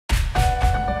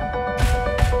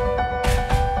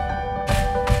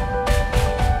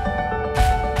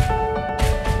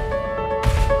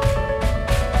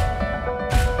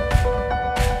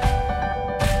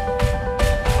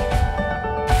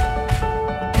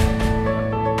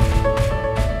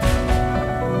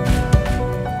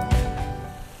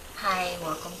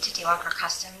Daywalker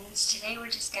Customs. Today we're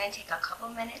just going to take a couple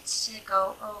minutes to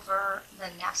go over the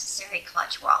necessary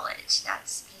clutch wallet.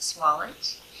 That's this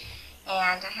wallet.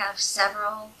 And I have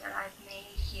several that I've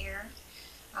made here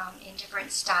in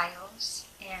different styles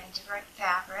and different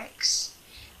fabrics.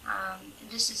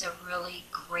 This is a really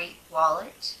great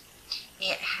wallet.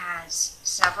 It has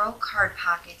several card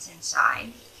pockets inside.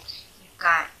 You've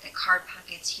got the card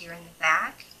pockets here in the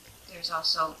back. There's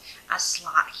also a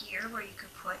slot here where you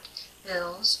could put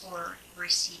bills or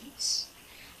receipts.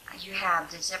 You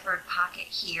have the zippered pocket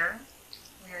here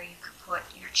where you could put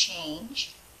your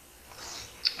change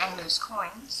and loose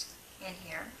coins in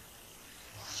here.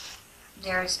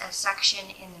 There's a section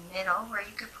in the middle where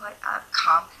you could put a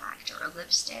compact or a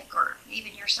lipstick or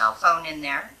even your cell phone in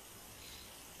there.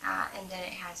 And then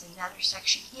it has another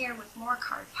section here with more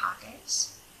card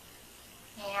pockets.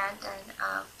 And then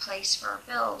a place for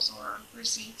bills or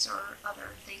receipts or other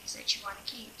things that you want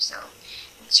to keep. So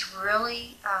it's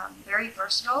really very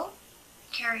versatile,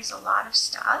 carries a lot of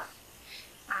stuff,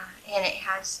 and it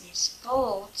has these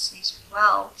folds, these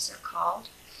welds they're called,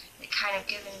 that kind of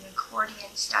give it an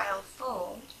accordion style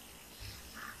fold.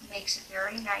 Makes it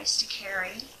very nice to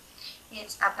carry.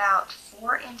 It's about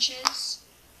 4 inches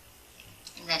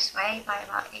this way by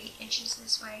about 8 inches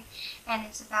this way, and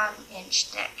it's about 1 inch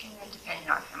thick, and then depending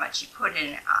on how much you put in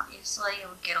it, obviously it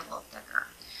will get a little thicker.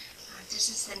 This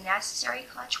is the necessary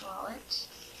clutch wallet.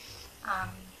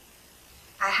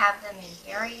 I have them in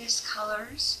various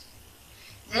colors.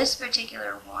 This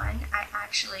particular one I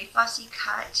actually fussy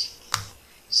cut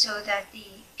so that the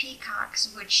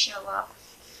peacocks would show up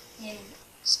in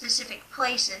specific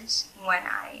places when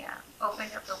I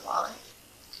opened up the wallet,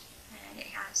 and it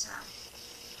has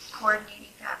coordinating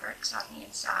fabrics on the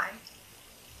inside.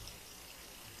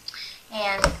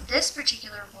 And this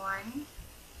particular one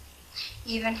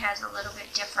even has a little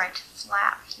bit different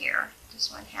flap here.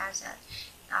 This one has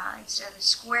a, instead of the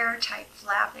square type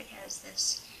flap, it has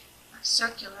this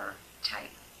circular type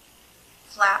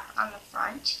flap on the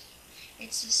front.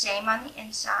 It's the same on the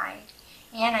inside.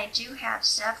 And I do have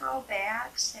several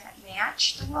bags that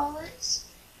match the wallets.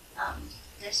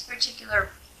 This particular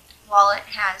wallet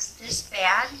has this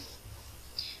bag,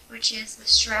 which is the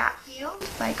Strap Field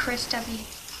by Chris W.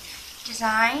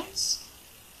 Designs.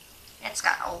 It's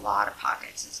got a lot of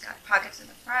pockets. It's got pockets in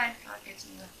the front, pockets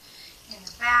in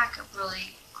the back, a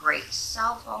really great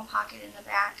cell phone pocket in the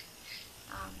back.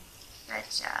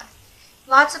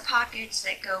 Lots of pockets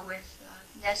that go with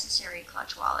the necessary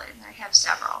clutch wallet, and I have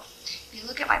several. If you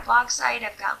look at my blog site,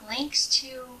 I've got links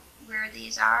to where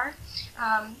these are.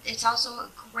 It's also a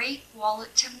great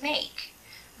wallet to make,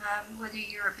 whether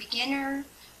you're a beginner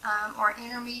or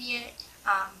intermediate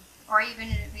or even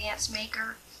an advanced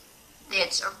maker.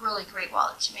 It's a really great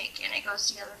wallet to make, and it goes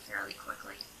together fairly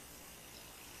quickly.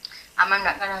 I'm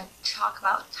not going to talk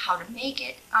about how to make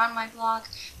it on my blog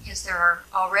because there are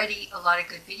already a lot of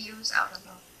good videos out on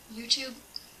the YouTube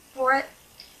for it.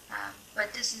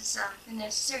 But this is the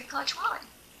necessary clutch wallet.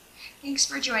 Thanks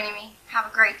for joining me. Have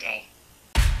a great day.